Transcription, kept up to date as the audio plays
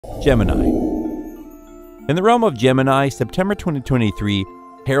Gemini. In the realm of Gemini, September 2023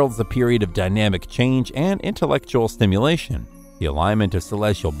 heralds a period of dynamic change and intellectual stimulation. The alignment of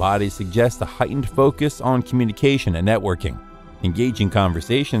celestial bodies suggests a heightened focus on communication and networking. Engaging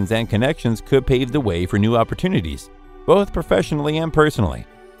conversations and connections could pave the way for new opportunities, both professionally and personally.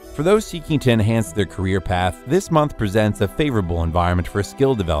 For those seeking to enhance their career path, this month presents a favorable environment for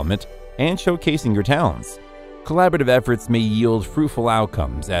skill development and showcasing your talents. Collaborative efforts may yield fruitful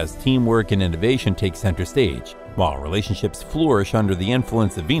outcomes as teamwork and innovation take center stage, while relationships flourish under the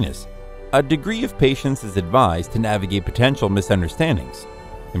influence of Venus. A degree of patience is advised to navigate potential misunderstandings.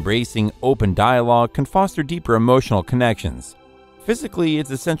 Embracing open dialogue can foster deeper emotional connections. Physically, it's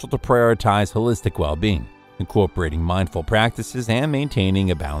essential to prioritize holistic well-being. Incorporating mindful practices and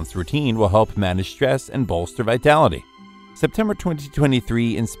maintaining a balanced routine will help manage stress and bolster vitality. September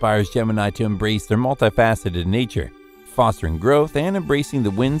 2023 inspires Gemini to embrace their multifaceted nature, fostering growth and embracing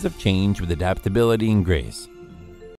the winds of change with adaptability and grace.